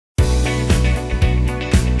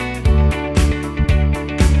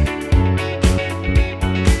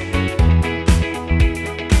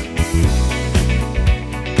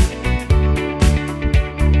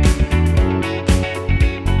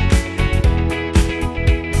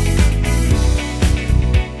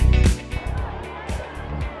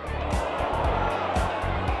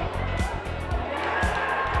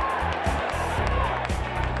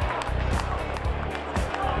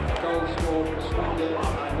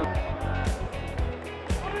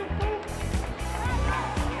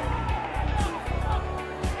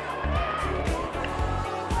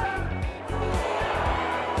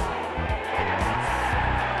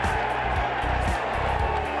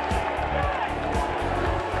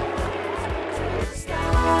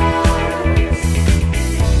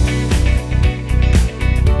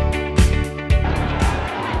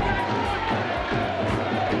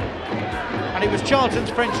Charlton's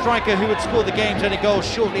French striker, who would score the game's only goal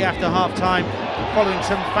shortly after half-time, following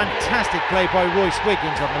some fantastic play by Royce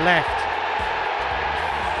Wiggins on the left.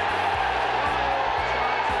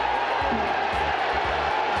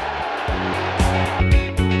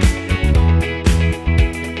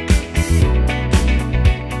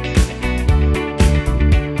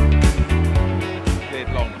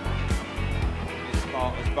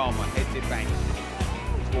 Heads it back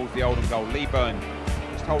towards the Oldham goal. Leeburn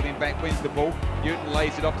just holding back, wins the ball. Newton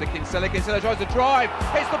lays it off to Kinsella. Kinsella tries to drive,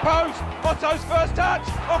 hits the post. Otto's first touch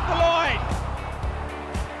off the line.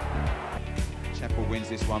 Chappell wins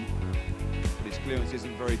this one, but his clearance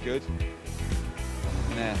isn't very good.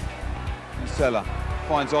 Now Kinsella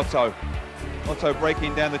finds Otto. Otto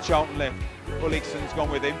breaking down the Charlton left. Ullikson's gone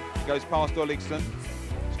with him. He goes past Ullikson.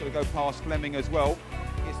 He's got to go past Fleming as well.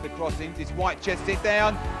 Gets the crossings, it's White, chests it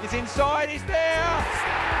down, it's inside, it's there!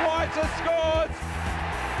 White has scored!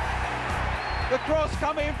 The cross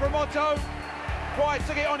coming from Otto. White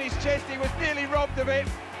took it on his chest, he was nearly robbed of it,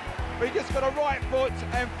 but he just got a right foot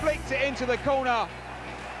and flicked it into the corner.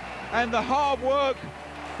 And the hard work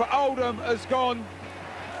for Oldham has gone.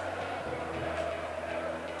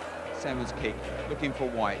 Salmon's kick, looking for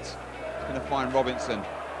White. He's going to find Robinson.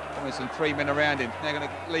 Robinson, 3 men around him, now going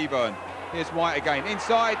to Leeburn. Here's White again,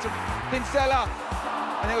 inside to Kinsella,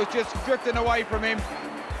 and it was just drifting away from him.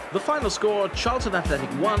 The final score, Charlton Athletic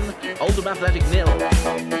 1, Oldham Athletic 0.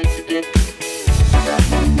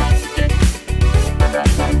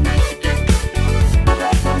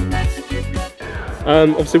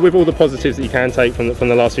 Obviously, with all the positives that you can take from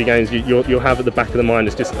the last few games, you'll have at the back of the mind,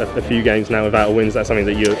 it's just a few games now without a win. Is that something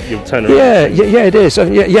that you'll turn around? Yeah, it is.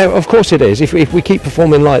 Yeah, of course it is. If we keep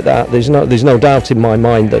performing like that, there's no doubt in my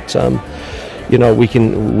mind that you know, we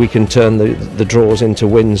can turn the draws into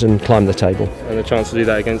wins and climb the table. And a chance to do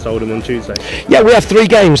that against Oldham on Tuesday. Yeah, we have 3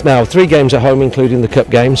 games now, 3 games at home, including the cup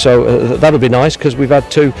game. So that'll be nice because we've had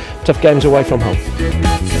 2 tough games away from home.